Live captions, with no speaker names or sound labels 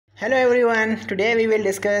Hello everyone, today we will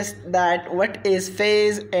discuss that what is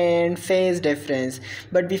phase and phase difference.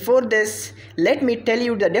 But before this, let me tell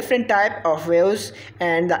you the different type of waves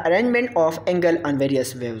and the arrangement of angle on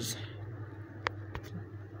various waves.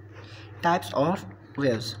 Types of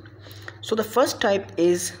waves. So the first type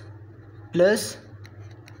is plus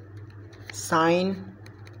sine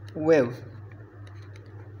wave.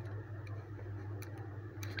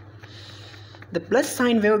 The plus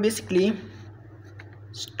sine wave basically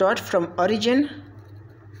start from origin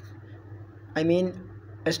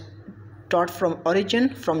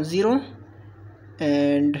from 0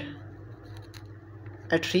 and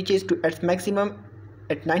it reaches to its maximum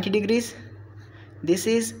at 90 degrees. This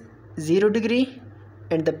is 0 degree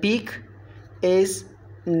and the peak is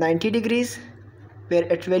 90 degrees where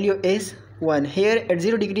its value is 1. Here at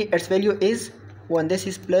 0 degree its value is 1. This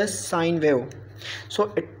is plus sine wave.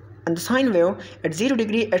 So and the sine wave at 0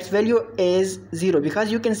 degree its value is 0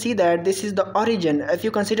 because you can see that this is the origin. If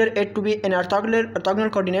you consider it to be an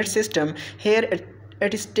orthogonal coordinate system, here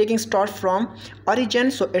it is taking start from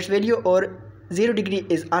origin, so its value or 0 degree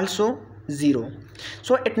is also 0.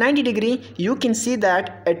 So at 90 degree you can see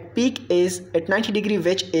that at peak is at 90 degree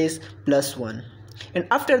which is plus 1, and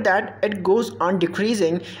after that it goes on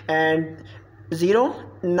decreasing and 0,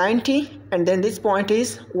 90, and then this point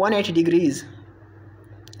is 180 degrees.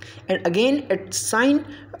 And again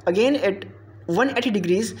at 180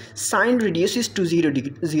 degrees sine reduces to 0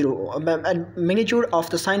 and magnitude of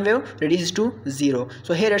the sine wave reduces to 0.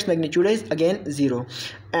 So here its magnitude is again 0,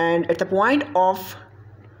 and at the point of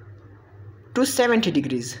 270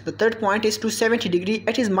 degrees, the third point is 270 degree,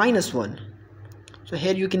 it is minus 1. So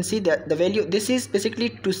here you can see that the value, this is basically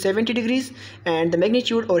 270 degrees and the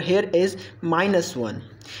magnitude over here is minus 1.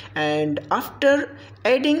 And after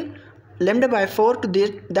adding lambda by 4 to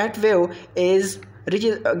that wave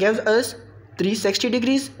gives us 360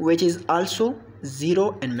 degrees which is also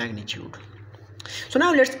 0 in magnitude. So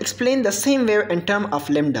now let's explain the same wave in terms of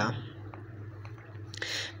lambda.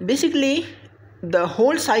 Basically the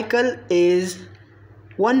whole cycle is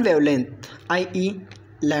one wavelength, i.e.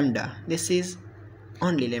 lambda. This is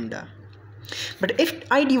only lambda. But if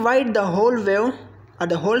I divide the whole wave or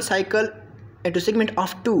the whole cycle into segment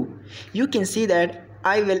of 2, you can see that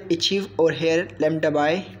I will achieve over here lambda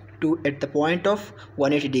by 2 at the point of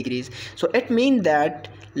 180 degrees. So it means that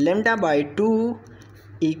lambda by 2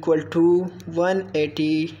 equal to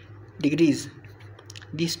 180 degrees.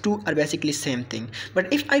 These two are basically same thing.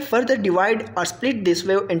 But if I further divide or split this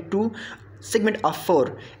wave into segment of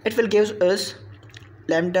 4, it will give us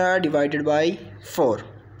lambda divided by 4.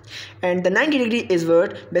 And the 90 degree is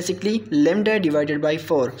what? Basically lambda divided by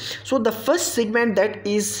 4. So the first segment that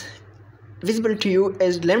is visible to you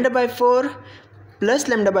is lambda by 4 plus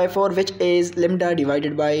lambda by 4, which is lambda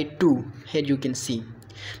divided by 2. Here you can see.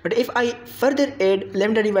 But if I further add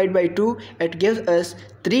lambda divided by 2, it gives us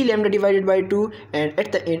 3 lambda divided by 2, and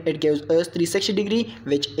at the end it gives us 360 degree,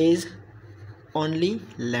 which is only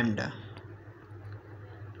lambda.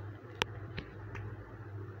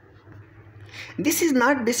 This is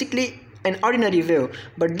not basically an ordinary wave,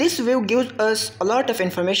 but this wave gives us a lot of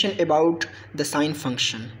information about the sine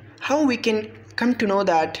function. How we can come to know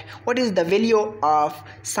that what is the value of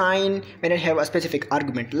sine when I have a specific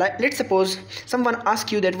argument. Let's suppose someone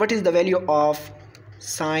asks you that what is the value of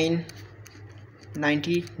sine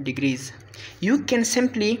 90 degrees. You can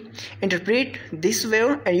simply interpret this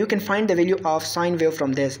wave and you can find the value of sine wave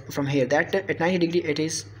from here, that at 90 degree it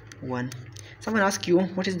is 1. Someone asks you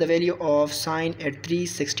what is the value of sine at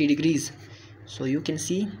 360 degrees. So you can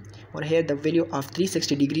see over here the value of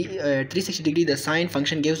 360 degree the sine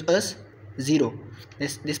function gives us 0.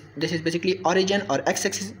 This is basically origin or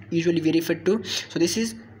x-axis usually we refer to. So this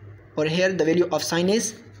is over here the value of sine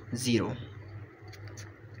is 0.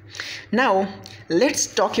 Now let's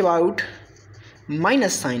talk about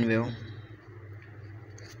minus sine wave.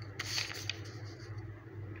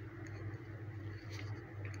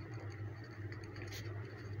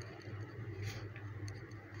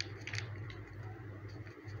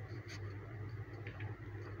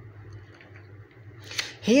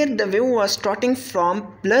 Here the wave was starting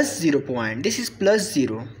from plus 0 point. This is plus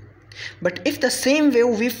 0. But if the same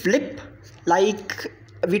wave we flip, like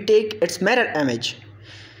we take its mirror image,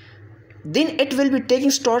 then it will be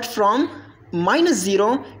taking start from minus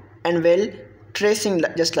 0 and will tracing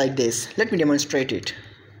just like this. Let me demonstrate it.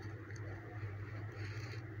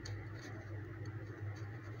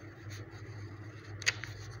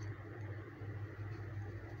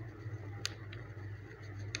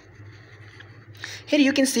 Here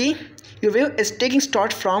you can see your wave is taking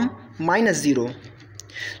start from minus 0.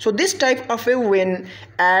 So this type of wave, when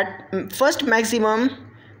at first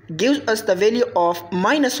maximum gives us the value of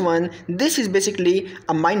 -1, this is basically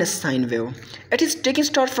a minus sine wave. It is taking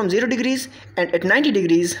start from 0 degrees, and at 90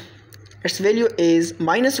 degrees its value is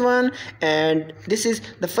 -1, and this is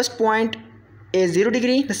the first point is 0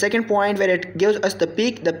 degree, the second point where it gives us the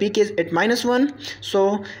peak is at -1.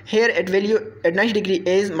 So here at value at 90 degree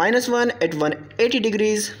is -1, at 180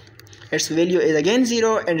 degrees its value is again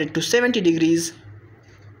 0, and at 270 degrees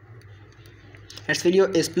its value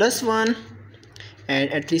is +1, and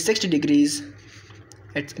at 360 degrees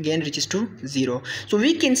it again reaches to 0. So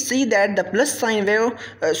we can see that the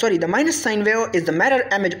the minus sine wave is the mirror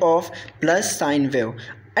image of plus sine wave.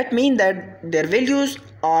 It means that their values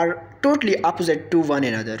are totally opposite to one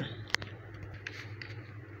another.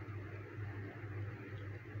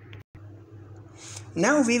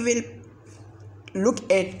 Now we will look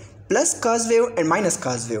at plus cos wave and minus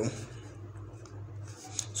cos wave.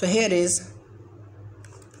 So here is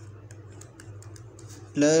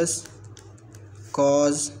plus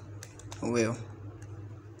cos wave.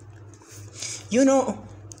 You know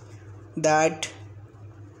that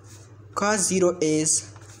cos 0 is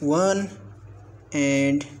 1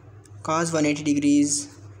 and cos 180 degrees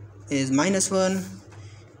is -1.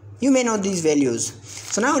 You may know these values.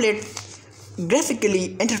 So now let's graphically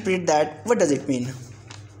interpret that. What does it mean?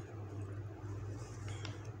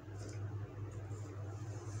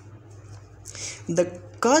 The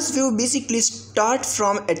cos wave basically start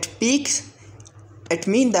from at peaks. It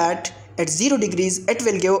means that at 0 degrees it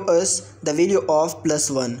will give us the value of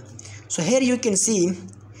 +1. So here you can see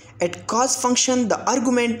at cos function the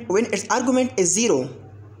argument, when its argument is 0,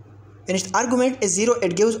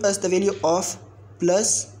 it gives us the value of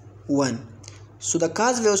 +1. So the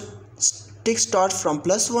cos wave takes start from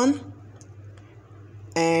 +1,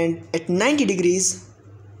 and at 90 degrees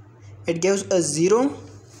it gives us 0.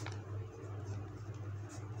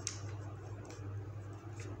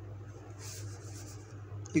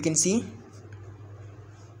 You can see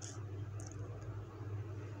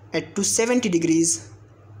at 270 degrees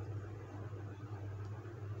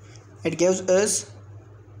it gives us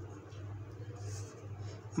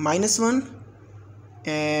 -1,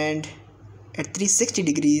 and at 360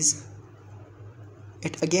 degrees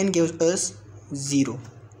it again gives us 0.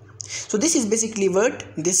 So this is basically what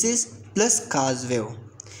this is plus cos wave.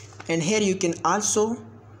 And here you can also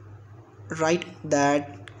write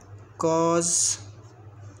that cos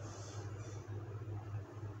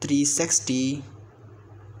 360,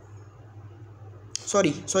 sorry,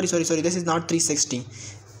 this is not 360,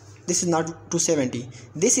 this is not 270,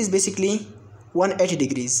 this is basically 180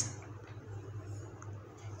 degrees.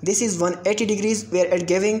 This is 180 degrees where it's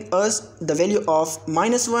giving us the value of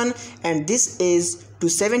 -1, and this is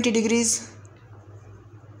 270 degrees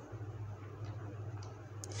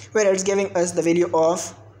where it's giving us the value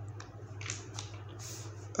of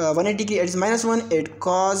 180 degree. It is -1 at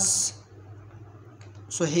cos.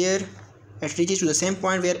 So here it reaches to the same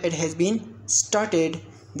point where it has been started.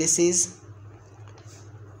 This is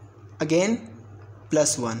again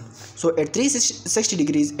 +1. So at 360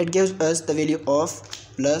 degrees it gives us the value of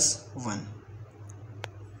 +1.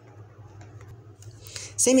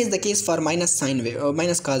 Same is the case for minus sine wave or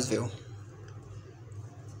minus cos wave.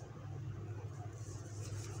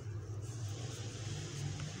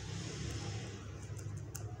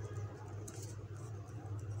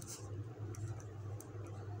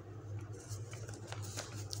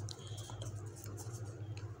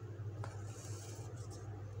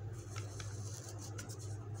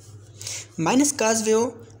 Minus cos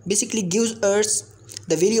wave basically gives us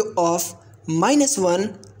the value of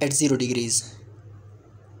 -1 at 0 degrees.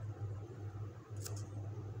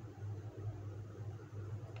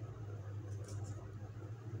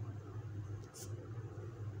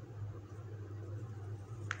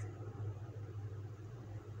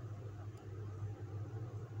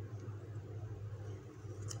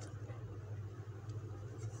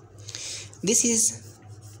 This is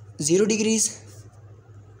 0 degrees,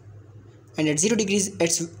 and at 0 degrees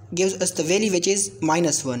it gives us the value which is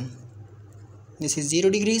 -1. This is 0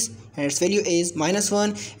 degrees and its value is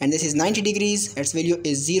 -1, and this is 90 degrees, its value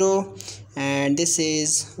is 0, and this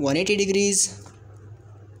is 180 degrees,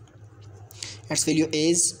 its value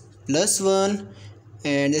is +1,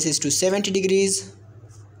 and this is to 70 degrees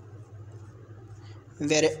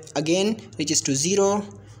where again reaches to 0,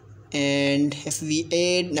 and if we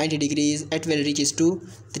add 90 degrees it will reaches to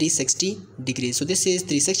 360 degrees. So this is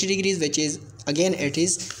 360 degrees, which is again it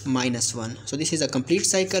is -1. So this is a complete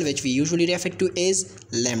cycle which we usually refer to as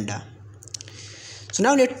lambda. So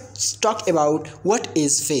now let's talk about what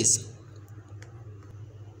is phase.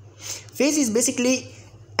 Phase is basically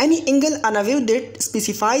any angle on a wave that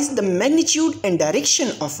specifies the magnitude and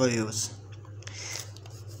direction of a wave.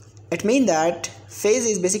 It means that phase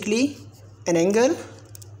is basically an angle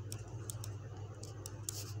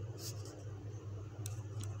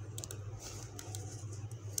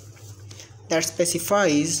that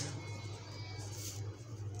specifies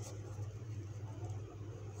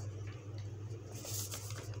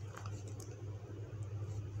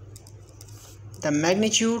the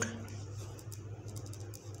magnitude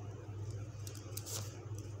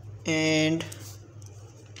and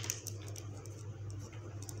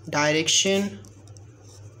direction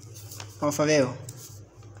of a wave.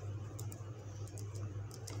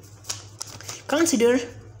 Consider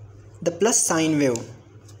the plus sine wave.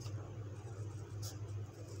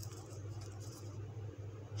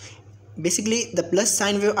 Basically, the plus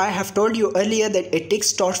sine wave, I have told you earlier that it takes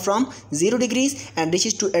start from 0 degrees and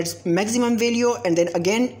reaches to its maximum value, and then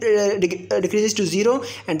again decreases to 0,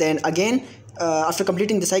 and then again after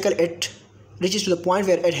completing the cycle it reaches to the point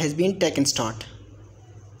where it has been taken start.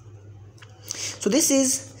 So this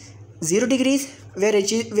is 0 degrees where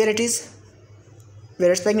its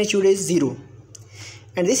magnitude is 0,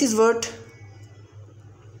 and this is what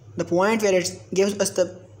the point where it gives us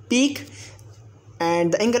the peak,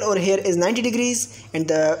 and the angle over here is 90 degrees, and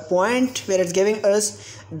the point where it's giving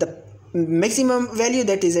us the maximum value,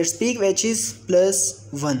 that is its peak, which is plus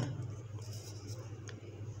 1.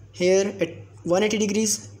 Here at 180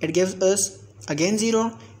 degrees it gives us again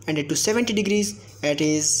 0, and at 270 degrees it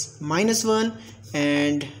is minus 1,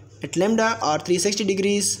 and at lambda or 360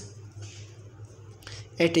 degrees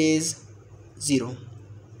it is 0.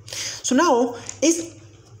 So now is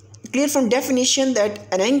clear from definition that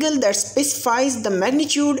an angle that specifies the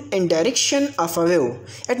magnitude and direction of a wave.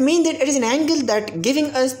 It means that it is an angle that giving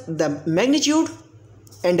us the magnitude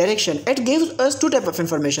and direction. It gives us two types of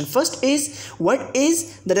information. First is what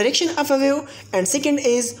is the direction of a wave, and second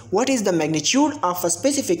is what is the magnitude of a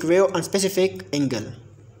specific wave on specific angle.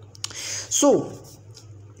 So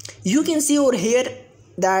you can see over here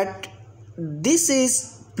that this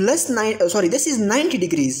is this is 90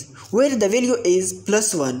 degrees where the value is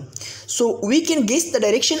plus 1. So we can guess the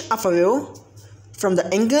direction of a wave from the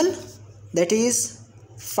angle, that is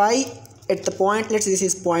phi at the point, let's say this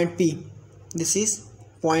is point P. This is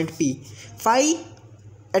point P. Phi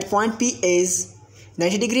at point P is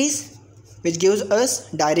 90 degrees, which gives us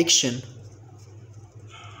direction.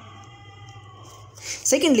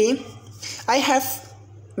 Secondly, I have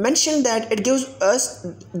mentioned that it gives us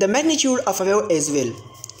the magnitude of a wave as well.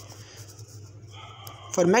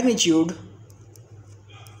 For magnitude,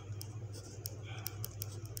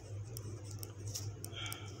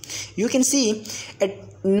 you can see at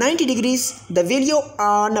 90 degrees the value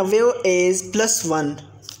on a wave is plus 1.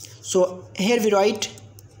 So here we write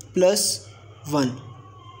plus 1.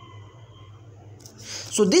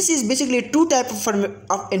 So this is basically two types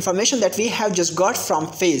of information that we have just got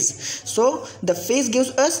from phase. So the phase gives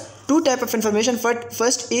us two types of information.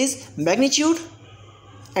 First is magnitude,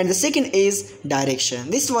 and the second is direction.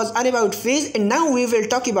 This was all about phase, and now we will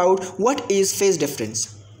talk about what is phase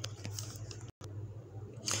difference.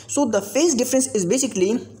 So the phase difference is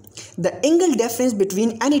basically the angle difference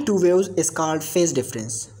between any two waves is called phase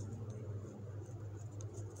difference.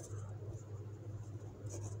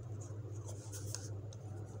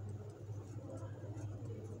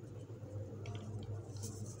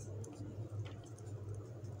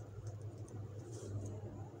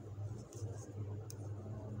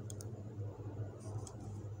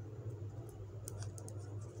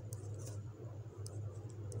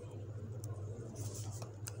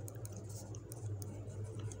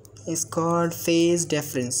 Is called phase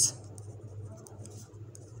difference.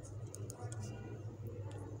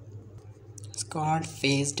 It's called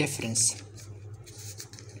phase difference.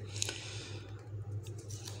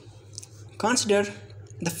 Consider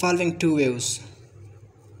the following two waves.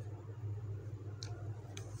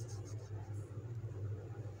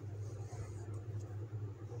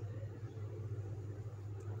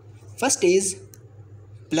 First is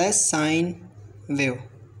plus sine wave,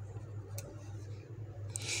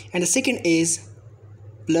 and the second is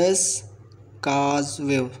plus cos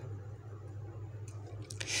wave.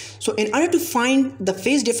 So in order to find the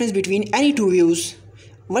phase difference between any two waves,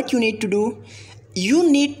 what you need to do,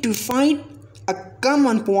 you need to find a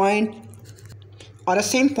common point or a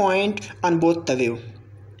same point on both the wave.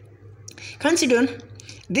 Consider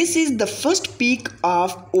this is the first peak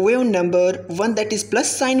of wave number 1, that is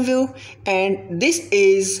plus sine wave, and this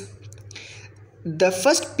is the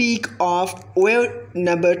first peak of wave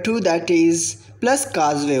number 2, that is plus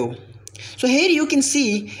cos wave. So here you can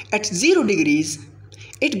see at 0 degrees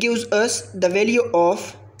it gives us the value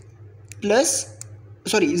of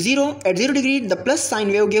 0 at 0 degree, the plus sine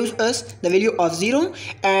wave gives us the value of 0,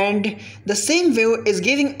 and the same wave is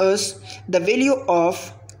giving us the value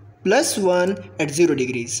of plus 1 at 0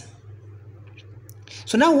 degrees.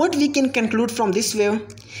 So now what we can conclude from this wave?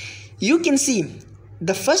 You can see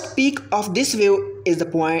the first peak of this wave is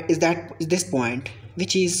this point,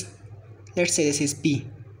 which is, let's say this is P,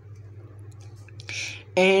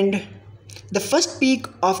 and the first peak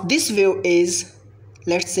of this wave is,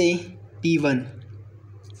 let's say, P1.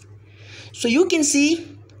 So you can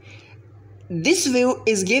see this wave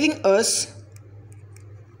is giving us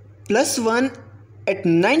plus 1 at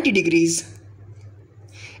 90 degrees,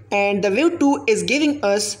 and the wave 2 is giving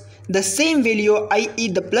us the same value, i.e.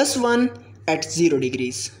 the plus 1 at 0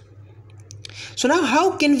 degrees. So now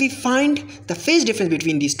how can we find the phase difference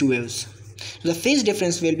between these two waves? So the phase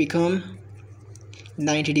difference will become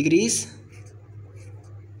 90 degrees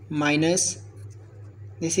minus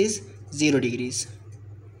this is 0 degrees,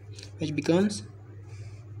 which becomes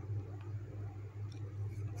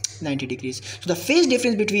 90 degrees. So the phase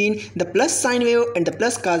difference between the plus sine wave and the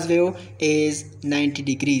plus cos wave is 90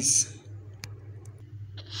 degrees.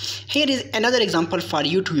 Here is another example for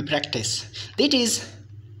you to practice. That is,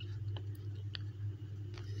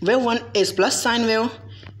 wave 1 is plus sine wave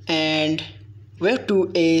and wave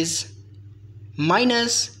 2 is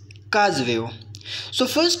minus cos wave. So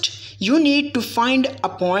first you need to find a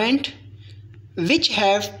point which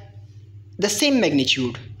have the same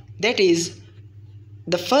magnitude. That is,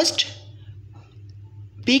 the first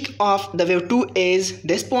peak of the wave 2 is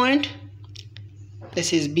this point,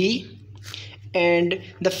 this is B, and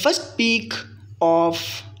the first peak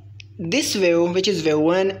of this wave, which is wave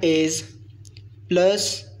 1, is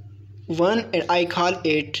plus 1, and I call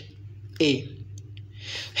it A.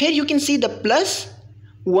 Here you can see the plus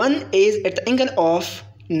 1 is at the angle of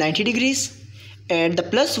 90 degrees, and the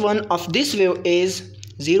plus 1 of this wave is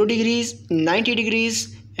 0 degrees, 90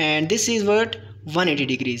 degrees, and this is what? 180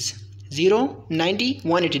 degrees. 0, 90,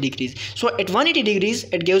 180 degrees. So at 180 degrees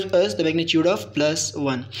it gives us the magnitude of plus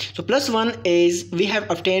 1. So plus 1 is we have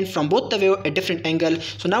obtained from both the wave at different angle.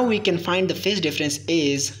 So now we can find the phase difference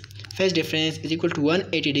is equal to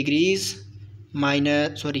 180 degrees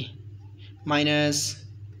minus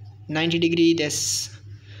 90 degree. This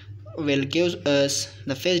will give us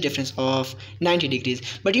the phase difference of 90 degrees.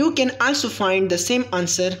 But you can also find the same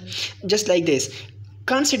answer just like this.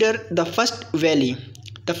 Consider the first valley.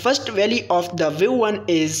 The first valley of the wave 1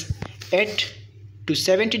 is at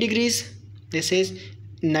 270 degrees. This is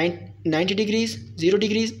 90 degrees, 0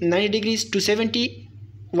 degrees, 90 degrees, 270,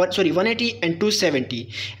 180 and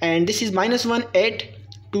 270. And this is minus 1 at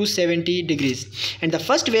 270 degrees. And the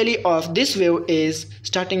first valley of this wave is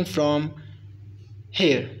starting from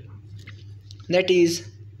here. That is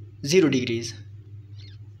 0 degrees.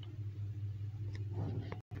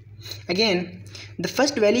 Again, the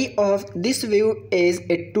first value of this wave is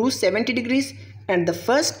at 270 degrees, and the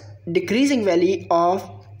first decreasing value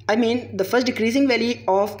of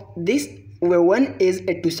this wave 1 is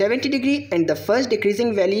at 270 degree, and the first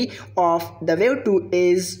decreasing value of the wave 2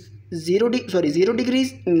 is 0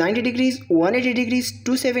 degrees, 90 degrees, 180 degrees,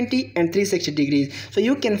 270 and 360 degrees. So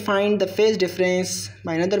you can find the phase difference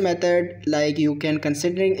by another method, like you are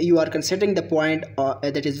considering the point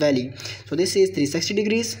that is valley. So this is 360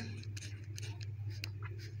 degrees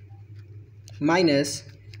minus,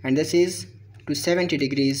 and this is 270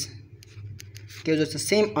 degrees, gives us the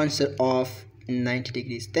same answer of 90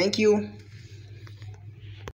 degrees. Thank you.